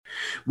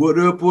What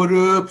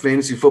up,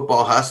 Fantasy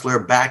Football Hustler?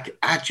 Back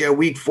at you.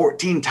 Week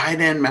 14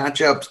 tight end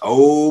matchups.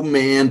 Oh,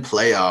 man,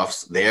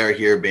 playoffs. They're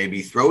here,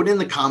 baby. Throw it in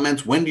the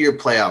comments. When do your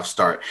playoffs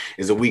start?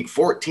 Is it week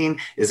 14?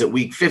 Is it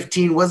week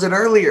 15? Was it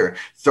earlier?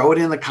 Throw it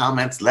in the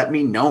comments. Let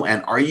me know.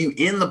 And are you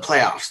in the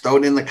playoffs? Throw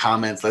it in the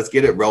comments. Let's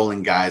get it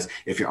rolling, guys.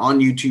 If you're on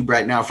YouTube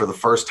right now for the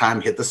first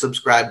time, hit the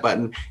subscribe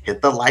button,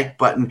 hit the like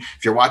button.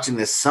 If you're watching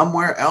this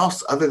somewhere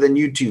else other than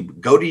YouTube,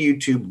 go to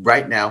YouTube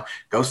right now.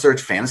 Go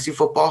search Fantasy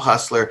Football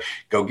Hustler.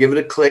 Go give it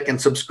a click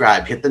and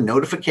subscribe. Hit the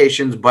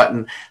notifications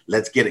button.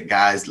 Let's get it,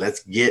 guys.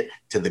 Let's get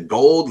to the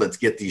gold. Let's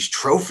get these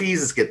trophies.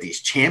 Let's get these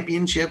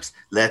championships.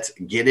 Let's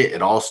get it.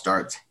 It all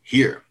starts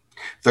here.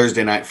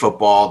 Thursday night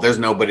football. There's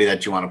nobody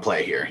that you want to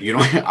play here. You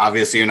don't,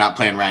 obviously you're not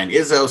playing Ryan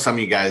Izzo. Some of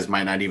you guys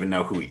might not even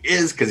know who he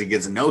is because he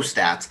gets no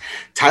stats.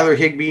 Tyler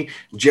Higbee,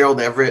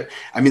 Gerald Everett.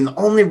 I mean, the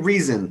only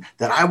reason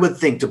that I would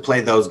think to play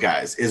those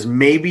guys is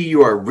maybe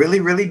you are really,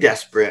 really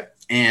desperate.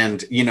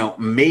 And,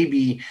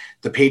 maybe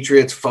the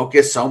Patriots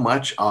focus so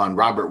much on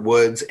Robert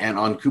Woods and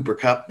on Cooper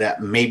Kupp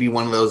that maybe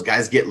one of those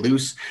guys get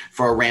loose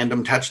for a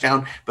random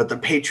touchdown. But the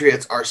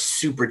Patriots are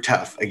super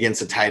tough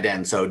against a tight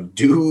end. So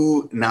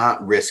do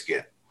not risk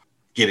it.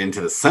 Get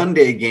into the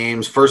Sunday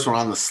games. First one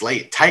on the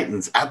slate,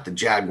 Titans at the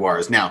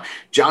Jaguars. Now,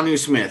 Jonnu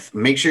Smith,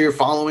 make sure you're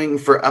following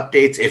for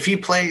updates. If he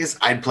plays,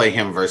 I'd play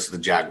him versus the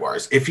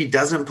Jaguars. If he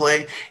doesn't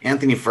play,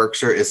 Anthony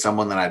Firkser is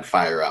someone that I'd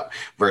fire up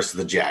versus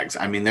the Jags.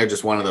 I mean, they're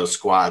just one of those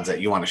squads that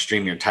you want to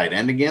stream your tight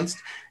end against.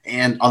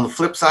 And on the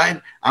flip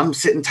side, I'm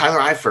sitting Tyler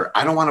Eifert.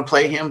 I don't want to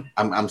play him.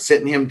 I'm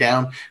sitting him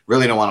down.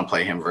 Really don't want to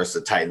play him versus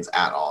the Titans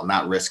at all.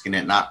 Not risking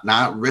it.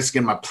 Not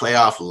risking my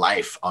playoff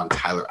life on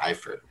Tyler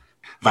Eifert.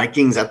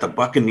 Vikings at the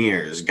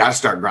Buccaneers. Got to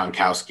start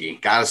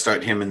Gronkowski. Got to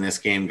start him in this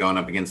game going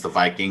up against the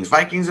Vikings.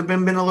 Vikings have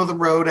been middle of the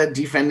road at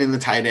defending the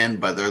tight end,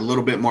 but they're a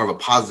little bit more of a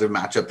positive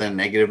matchup than a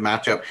negative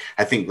matchup.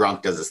 I think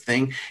Gronk does his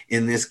thing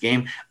in this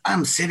game.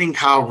 I'm sitting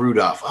Kyle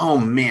Rudolph. Oh,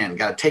 man,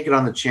 got to take it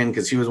on the chin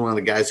because he was one of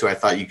the guys who I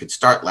thought you could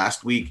start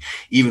last week,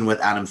 even with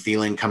Adam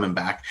Thielen coming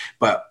back.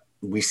 But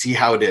we see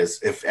how it is.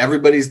 If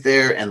everybody's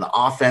there and the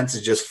offense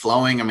is just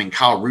flowing, I mean,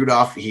 Kyle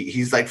Rudolph,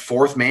 he's like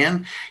fourth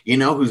man,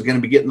 who's going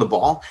to be getting the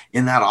ball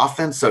in that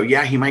offense. So,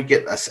 yeah, he might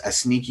get a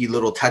sneaky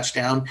little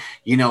touchdown,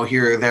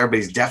 here or there, but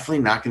he's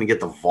definitely not going to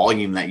get the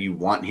volume that you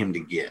want him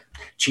to get.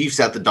 Chiefs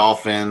at the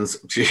Dolphins.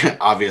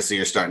 Obviously,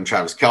 you're starting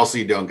Travis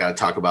Kelce. Don't got to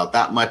talk about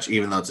that much,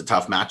 even though it's a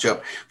tough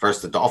matchup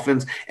versus the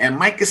Dolphins. And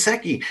Mike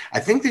Gesicki, I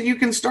think that you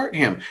can start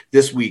him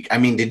this week. I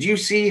mean, did you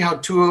see how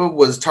Tua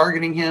was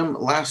targeting him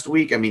last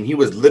week? I mean, he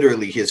was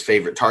literally his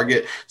favorite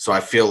target. So I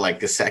feel like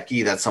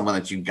Gesicki, that's someone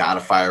that you got to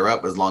fire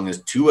up as long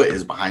as Tua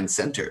is behind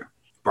center.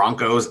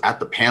 Broncos at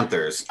the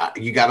Panthers.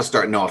 You got to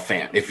start Noah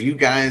Fant. If you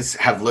guys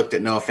have looked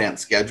at Noah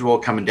Fant's schedule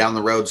coming down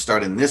the road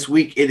starting this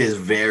week, it is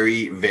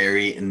very,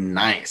 very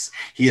nice.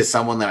 He is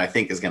someone that I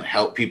think is going to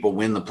help people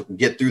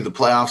get through the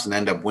playoffs and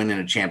end up winning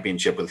a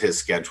championship with his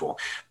schedule.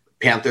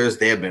 Panthers,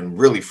 they have been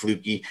really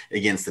fluky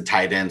against the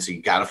tight end, so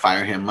you got to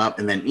fire him up.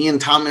 And then Ian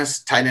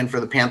Thomas, tight end for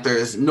the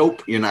Panthers.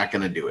 Nope, you're not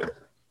going to do it.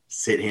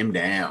 Sit him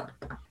down.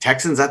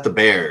 Texans at the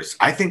Bears.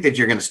 I think that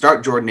you're going to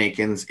start Jordan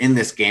Akins in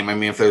this game. I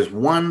mean, if there's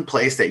one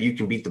place that you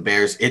can beat the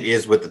Bears, it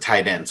is with the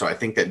tight end. So I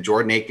think that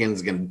Jordan Akins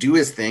is going to do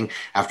his thing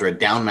after a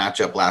down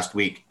matchup last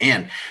week.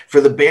 And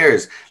for the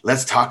Bears,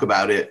 let's talk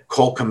about it.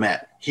 Cole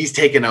Kmet. He's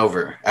taken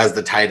over as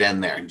the tight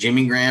end there.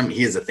 Jimmy Graham,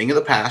 he is a thing of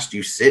the past.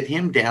 You sit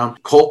him down.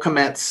 Cole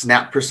Kmet's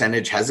snap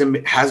percentage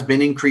has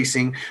been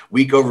increasing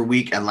week over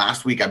week. And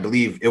last week, I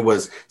believe it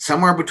was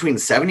somewhere between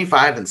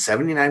 75 and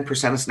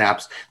 79% of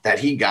snaps that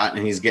he got.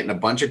 And he's getting a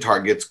bunch of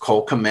targets.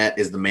 Cole Kmet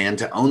is the man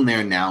to own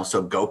there now.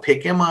 So go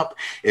pick him up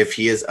if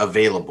he is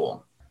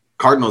available.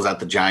 Cardinals at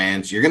the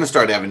Giants. You're going to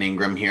start Evan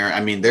Ingram here. I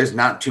mean, there's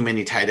not too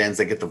many tight ends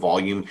that get the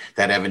volume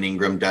that Evan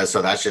Ingram does.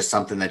 So that's just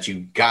something that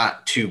you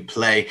got to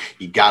play.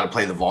 You got to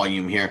play the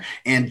volume here.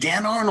 And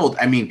Dan Arnold,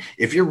 I mean,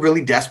 if you're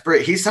really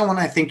desperate, he's someone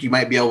I think you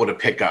might be able to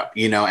pick up,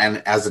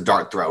 and as a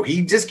dart throw.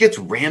 He just gets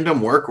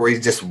random work where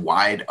he's just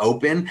wide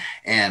open.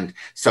 And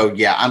so,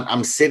 yeah,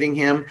 I'm sitting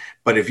him.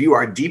 But if you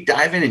are deep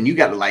diving and you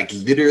got to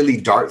literally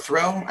dart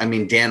throw, I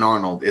mean, Dan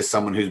Arnold is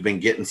someone who's been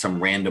getting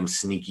some random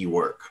sneaky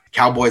work.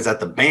 Cowboys at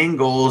the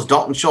Bengals.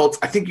 Dalton Schultz,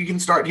 I think you can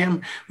start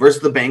him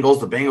versus the Bengals.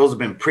 The Bengals have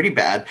been pretty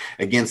bad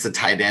against the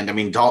tight end. I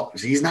mean,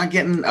 he's not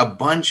getting a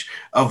bunch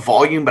of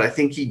volume, but I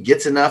think he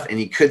gets enough and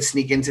he could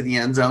sneak into the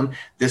end zone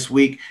this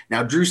week.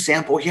 Now, Drew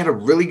Sample, he had a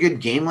really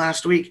good game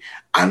last week.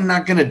 I'm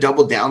not going to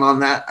double down on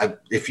that.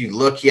 If you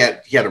look, he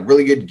had a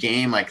really good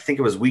game. I think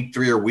it was week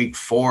 3 or week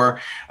 4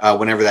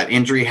 whenever that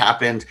injury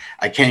happened.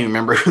 I can't even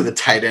remember who the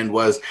tight end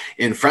was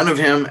in front of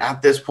him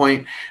at this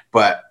point,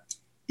 but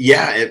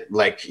yeah,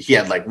 he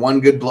had one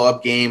good blow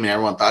up game and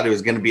everyone thought it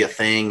was going to be a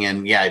thing.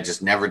 And yeah, it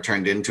just never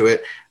turned into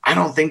it. I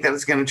don't think that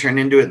it's going to turn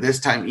into it this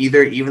time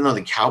either. Even though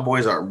the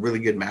Cowboys are a really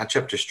good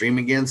matchup to stream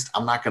against,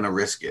 I'm not going to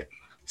risk it.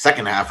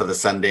 Second half of the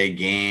Sunday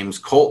games,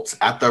 Colts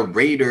at the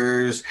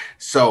Raiders.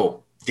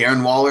 So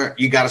Darren Waller,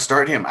 you got to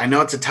start him. I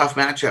know it's a tough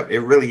matchup. It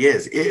really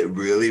is. It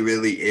really,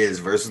 really is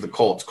versus the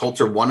Colts. Colts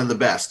are one of the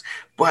best,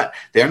 but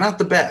they're not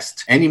the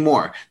best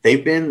anymore.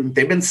 They've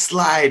been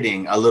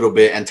sliding a little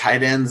bit, and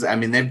tight ends, I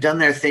mean, they've done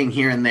their thing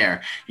here and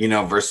there,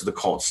 versus the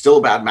Colts. Still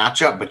a bad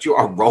matchup, but you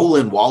are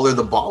rolling Waller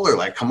the baller.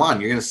 Like, come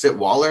on, you're going to sit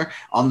Waller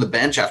on the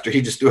bench after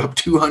he just threw up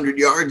 200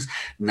 yards?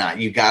 Nah,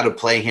 you got to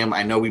play him.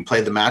 I know we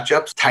play the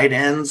matchups. Tight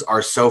ends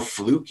are so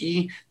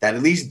fluky that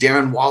at least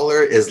Darren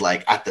Waller is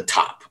like at the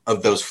top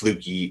of those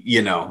fluky,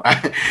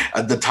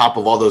 at the top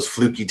of all those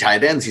fluky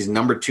tight ends. He's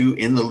number 2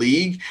 in the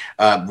league,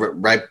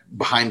 right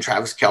behind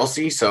Travis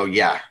Kelce. So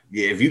yeah,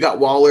 if you got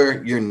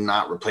Waller, you're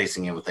not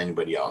replacing him with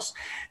anybody else.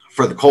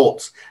 For the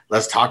Colts,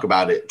 let's talk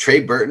about it. Trey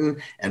Burton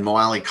and Mo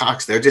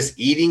Alley-Cox, they're just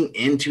eating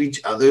into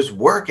each other's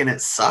work, and it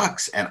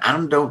sucks. And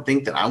I don't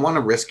think that I want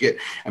to risk it.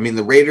 I mean,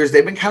 the Raiders,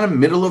 they've been kind of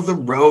middle of the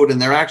road,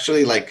 and they're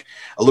actually like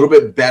a little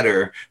bit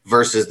better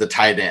versus the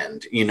tight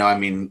end.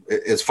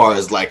 As far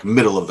as like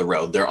middle of the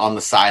road, they're on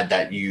the side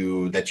that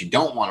you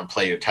don't want to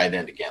play your tight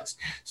end against.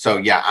 So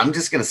yeah, I'm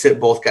just going to sit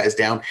both guys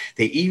down.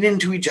 They eat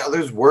into each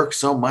other's work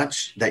so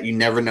much that you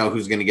never know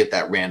who's going to get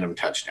that random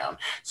touchdown.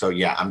 So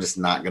yeah, I'm just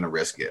not going to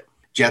risk it.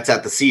 Jets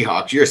at the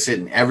Seahawks. You're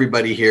sitting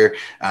everybody here.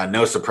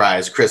 No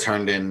surprise. Chris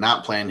Herndon,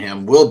 not playing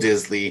him. Will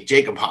Disley,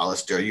 Jacob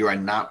Hollister. You are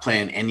not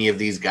playing any of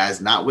these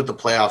guys, not with the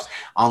playoffs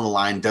on the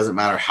line. Doesn't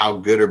matter how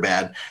good or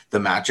bad the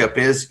matchup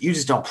is. You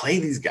just don't play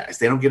these guys.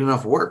 They don't get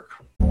enough work.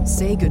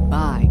 Say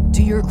goodbye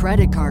to your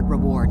credit card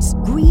rewards.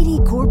 Greedy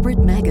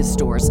corporate mega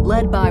stores,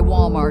 led by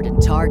Walmart and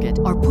Target,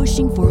 are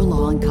pushing for a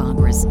law in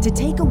Congress to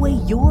take away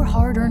your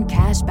hard-earned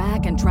cash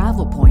back and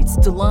travel points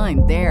to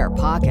line their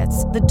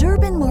pockets. The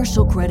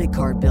Durbin-Marshall credit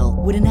card bill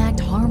would enact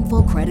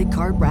harmful credit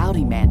card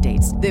routing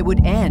mandates that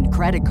would end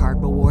credit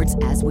card rewards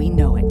as we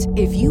know it.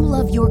 If you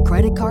love your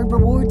credit card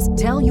rewards,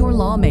 tell your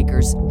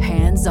lawmakers,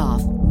 hands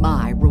off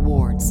my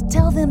rewards.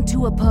 Tell them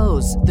to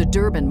oppose the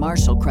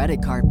Durbin-Marshall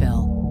credit card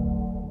bill.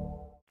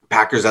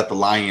 Packers at the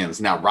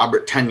Lions. Now,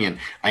 Robert Tonyan,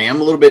 I am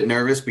a little bit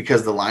nervous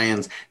because the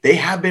Lions, they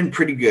have been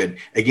pretty good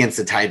against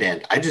the tight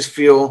end. I just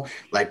feel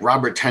like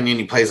Robert Tonyan,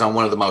 he plays on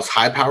one of the most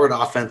high-powered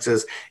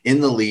offenses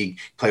in the league,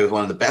 play with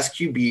one of the best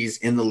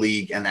QBs in the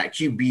league, and that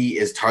QB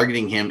is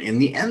targeting him in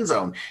the end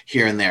zone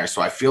here and there.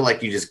 So I feel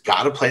like you just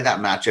got to play that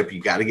matchup.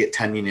 You got to get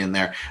Tonyan in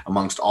there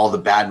amongst all the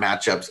bad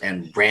matchups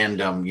and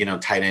random,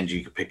 tight ends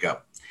you could pick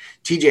up.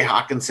 TJ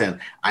Hawkinson,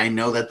 I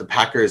know that the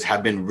Packers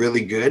have been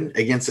really good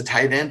against the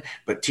tight end,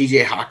 but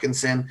TJ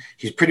Hawkinson,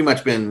 he's pretty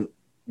much been,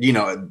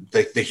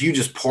 the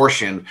hugest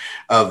portion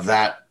of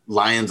that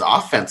Lions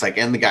offense,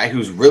 and the guy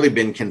who's really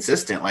been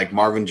consistent, like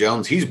Marvin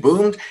Jones, he's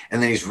boomed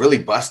and then he's really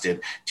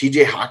busted.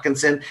 TJ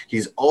Hawkinson,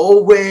 he's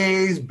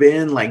always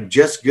been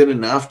just good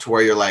enough to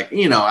where you're like,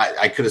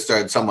 I could have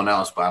started someone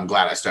else, but I'm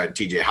glad I started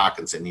TJ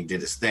Hawkinson. He did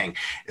his thing.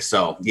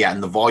 So yeah,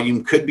 and the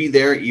volume could be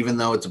there, even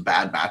though it's a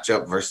bad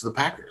matchup versus the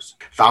Packers.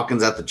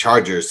 Falcons at the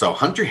Chargers. So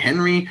Hunter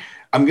Henry,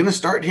 I'm going to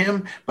start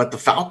him, but the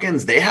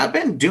Falcons, they have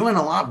been doing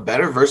a lot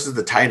better versus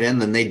the tight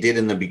end than they did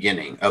in the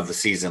beginning of the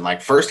season.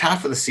 First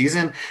half of the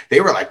season,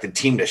 they were the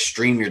team to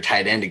stream your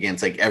tight end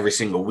against every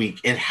single week.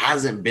 It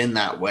hasn't been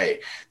that way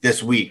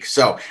this week.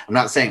 So I'm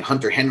not saying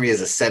Hunter Henry is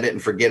a set it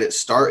and forget it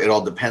start. It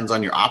all depends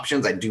on your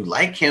options. I do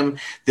like him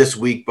this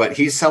week, but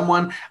he's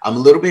someone I'm a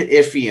little bit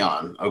iffy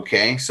on.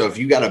 Okay. So if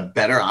you got a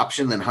better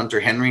option than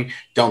Hunter Henry,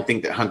 don't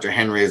think that Hunter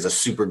Henry is a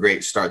super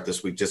great start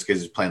this week just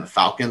because he's playing the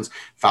Falcons.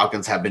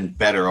 Falcons have been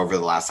better over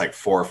the last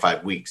 4 or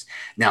 5 weeks.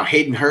 Now,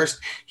 Hayden Hurst,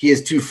 he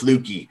is too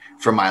fluky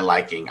for my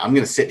liking. I'm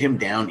going to sit him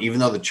down, even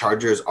though the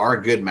Chargers are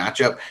a good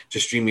matchup to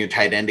stream your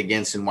tight end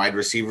against and wide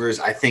receivers.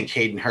 I think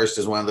Hayden Hurst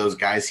is one of those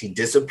guys. He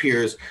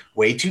disappears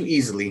way too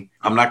easily.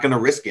 I'm not going to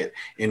risk it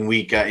in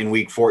week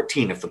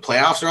 14. If the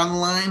playoffs are on the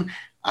line,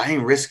 I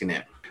ain't risking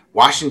it.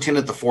 Washington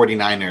at the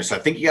 49ers. So I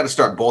think you got to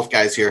start both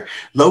guys here.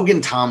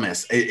 Logan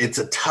Thomas, it's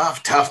a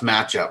tough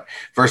matchup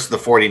versus the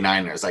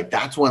 49ers.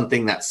 That's one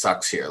thing that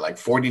sucks here.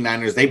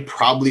 49ers, they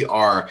probably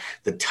are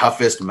the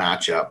toughest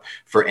matchup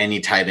for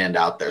any tight end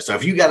out there. So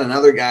if you got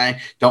another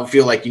guy, don't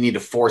feel like you need to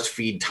force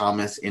feed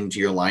Thomas into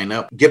your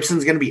lineup.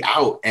 Gibson's going to be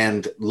out,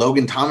 and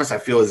Logan Thomas, I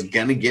feel, is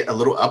going to get a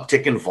little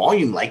uptick in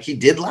volume like he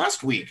did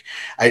last week.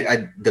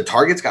 The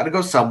target's got to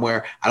go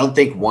somewhere. I don't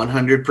think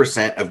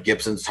 100% of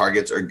Gibson's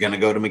targets are going to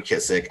go to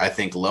McKissick. I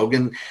think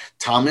Logan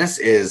Thomas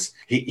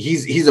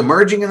he's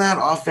emerging in that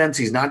offense.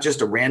 He's not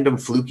just a random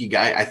fluky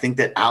guy. I think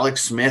that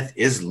Alex Smith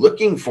is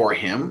looking for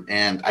him,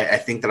 and I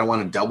think that I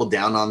want to double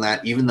down on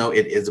that, even though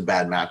it is a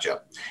bad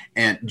matchup.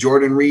 And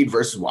Jordan Reed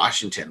versus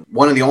Washington.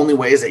 One of the only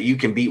ways that you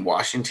can beat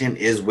Washington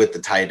is with the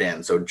tight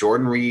end. So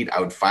Jordan Reed,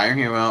 I would fire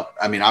him out.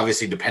 I mean,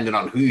 obviously depending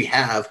on who you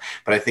have,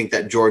 but I think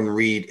that Jordan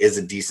Reed is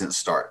a decent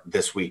start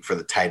this week for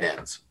the tight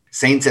ends.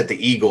 Saints at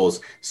the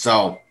Eagles.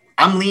 So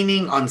I'm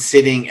leaning on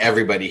sitting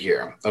everybody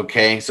here.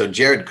 Okay. So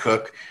Jared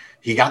Cook,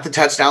 He got the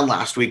touchdown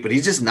last week, but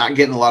he's just not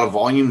getting a lot of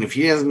volume. And if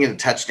he doesn't get a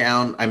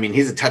touchdown, I mean,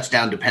 he's a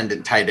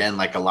touchdown-dependent tight end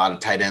like a lot of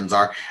tight ends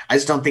are. I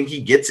just don't think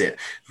he gets it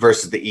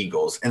versus the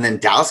Eagles. And then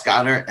Dallas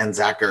Goedert and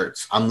Zach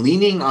Ertz. I'm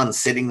leaning on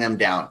sitting them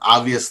down.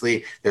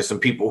 Obviously, there's some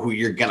people who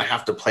you're going to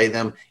have to play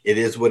them. It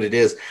is what it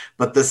is.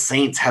 But the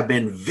Saints have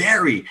been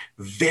very,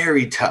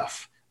 very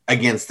tough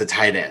against the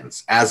tight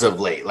ends as of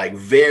late, like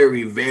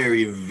very,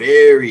 very,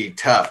 very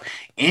tough.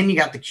 And you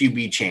got the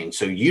QB change.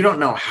 So you don't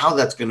know how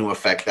that's going to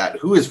affect that,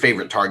 who his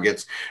favorite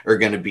targets are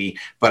going to be.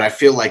 But I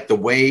feel like the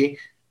way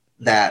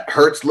that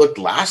Hurts looked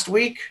last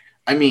week,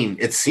 I mean,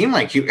 it seemed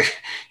like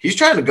he's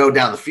trying to go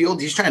down the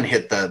field. He's trying to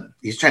hit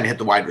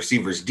the wide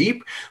receivers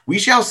deep. We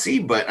shall see.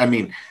 But I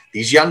mean,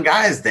 these young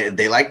guys,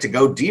 they like to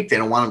go deep. They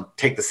don't want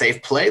to take the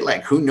safe play.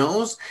 Like, who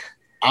knows?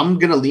 I'm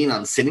going to lean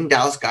on sitting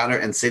Dallas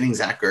Goedert and sitting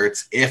Zach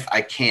Ertz if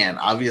I can.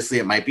 Obviously,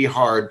 it might be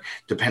hard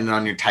depending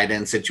on your tight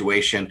end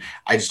situation.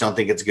 I just don't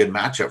think it's a good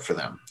matchup for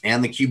them.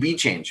 And the QB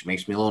change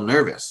makes me a little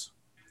nervous.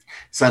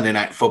 Sunday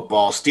Night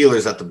Football,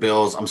 Steelers at the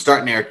Bills. I'm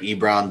starting Eric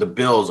Ebron. The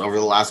Bills over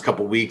the last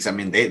couple of weeks, I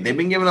mean, they've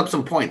been giving up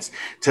some points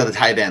to the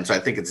tight end, so I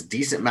think it's a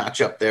decent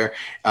matchup there.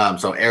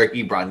 So Eric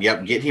Ebron,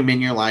 yep, get him in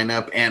your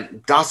lineup.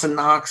 And Dawson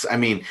Knox, I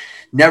mean,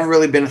 never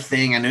really been a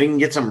thing. I know you can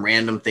get some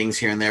random things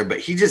here and there, but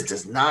he just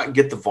does not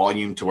get the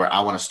volume to where I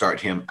want to start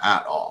him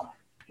at all.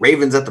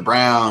 Ravens at the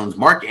Browns.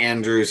 Mark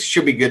Andrews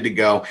should be good to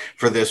go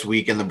for this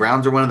week. And the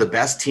Browns are one of the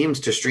best teams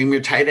to stream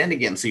your tight end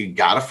again, so you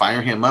got to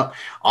fire him up.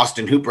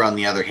 Austin Hooper, on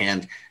the other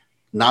hand,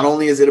 not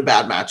only is it a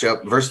bad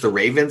matchup versus the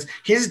Ravens,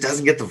 he just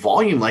doesn't get the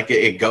volume. Like,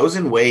 it goes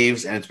in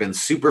waves, and it's been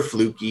super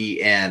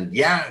fluky. And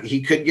yeah, he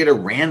could get a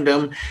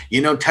random,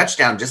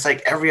 touchdown just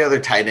like every other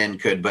tight end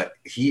could. But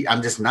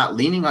I'm just not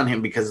leaning on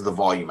him because of the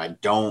volume. I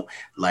don't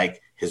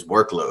like his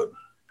workload.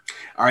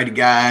 Alrighty,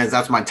 guys,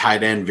 that's my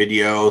tight end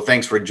video.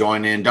 Thanks for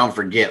joining. Don't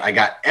forget, I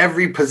got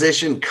every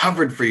position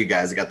covered for you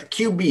guys. I got the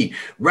QB,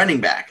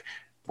 running back,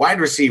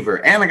 wide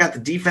receiver, and I got the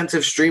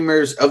defensive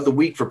streamers of the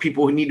week for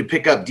people who need to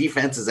pick up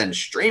defenses and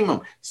stream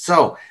them.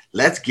 So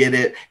let's get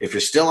it. If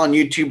you're still on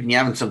YouTube and you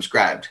haven't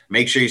subscribed,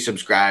 make sure you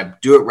subscribe.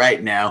 Do it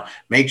right now.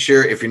 Make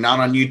sure, if you're not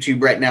on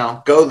YouTube right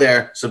now, go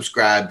there,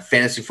 subscribe,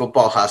 Fantasy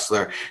Football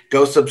Hustler.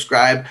 Go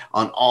subscribe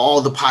on all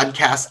the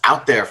podcasts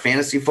out there.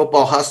 Fantasy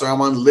Football Hustler.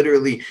 I'm on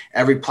literally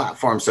every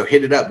platform, so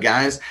hit it up,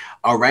 guys.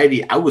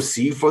 Alrighty, I will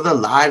see you for the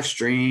live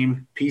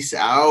stream. Peace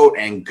out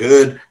and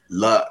good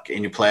luck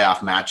in your playoff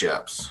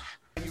matchups.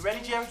 You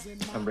ready, Jerry?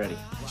 I'm ready.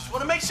 Just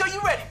want to make sure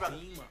you're ready, brother.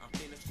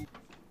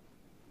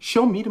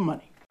 Show me the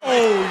money.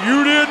 Oh,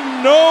 you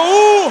didn't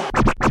know?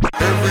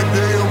 Every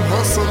day I'm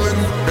hustling.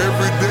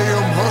 Every day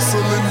I'm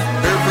hustling.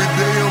 Every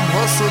day I'm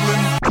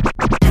hustling.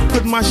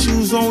 Put my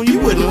shoes on, you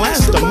wouldn't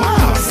last a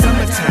mile.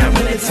 Summertime,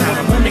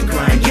 wintertime, I'm on the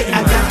grind. Yeah,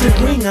 I got the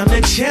ring, I'm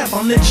the champ,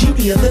 I'm the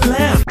genie of the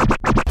lamp.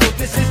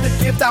 This is the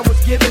gift I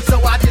was given, so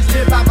I just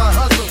live by my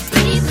hustle.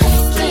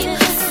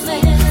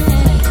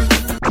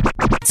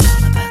 It's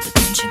all about the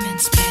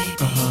Benjamins,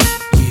 baby.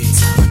 Yeah.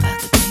 It's all about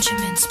the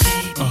Benjamins,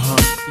 baby.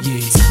 Yeah.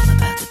 It's all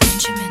about the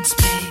Benjamins,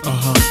 baby.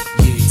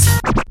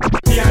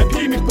 Yeah.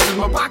 VIP me put in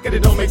my pocket,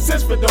 it don't make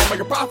sense, but don't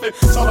make a profit.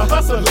 So I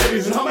hustle,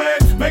 ladies and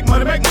homies. Make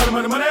money, money.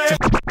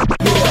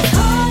 It's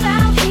hard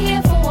out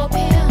here for a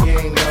pill.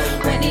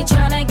 When he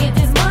tryna get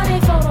this money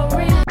for the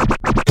real.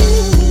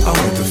 I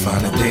want to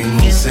find a thing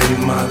to save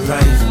my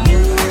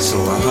life. So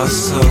I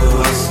hustle.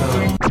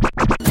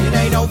 It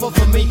ain't over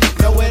for me.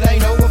 No, it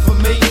ain't over for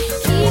me.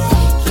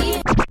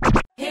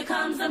 Here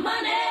comes the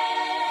money.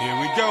 Here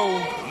we go.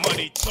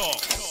 Money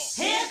talk.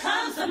 Here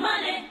comes the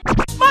money.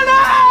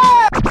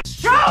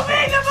 Show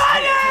me the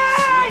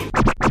money!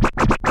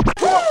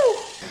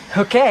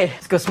 Okay,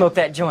 let's go smoke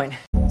that joint.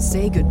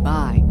 Say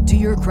goodbye to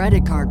your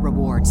credit card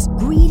rewards.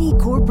 Greedy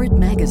corporate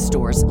mega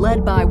stores,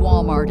 led by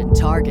Walmart and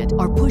Target,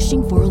 are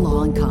pushing for a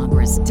law in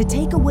Congress to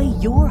take away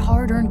your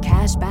hard-earned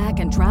cash back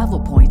and travel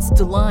points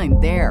to line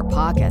their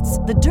pockets.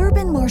 The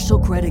Durbin-Marshall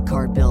credit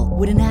card bill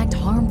would enact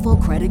harmful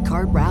credit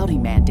card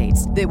routing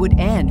mandates that would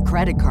end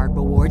credit card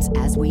rewards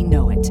as we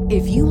know it.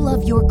 If you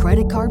love your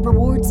credit card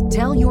rewards,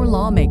 tell your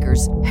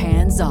lawmakers,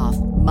 hands off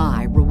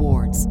my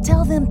rewards.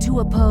 Tell them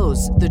to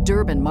oppose the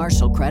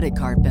Durbin-Marshall credit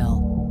card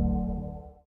bill.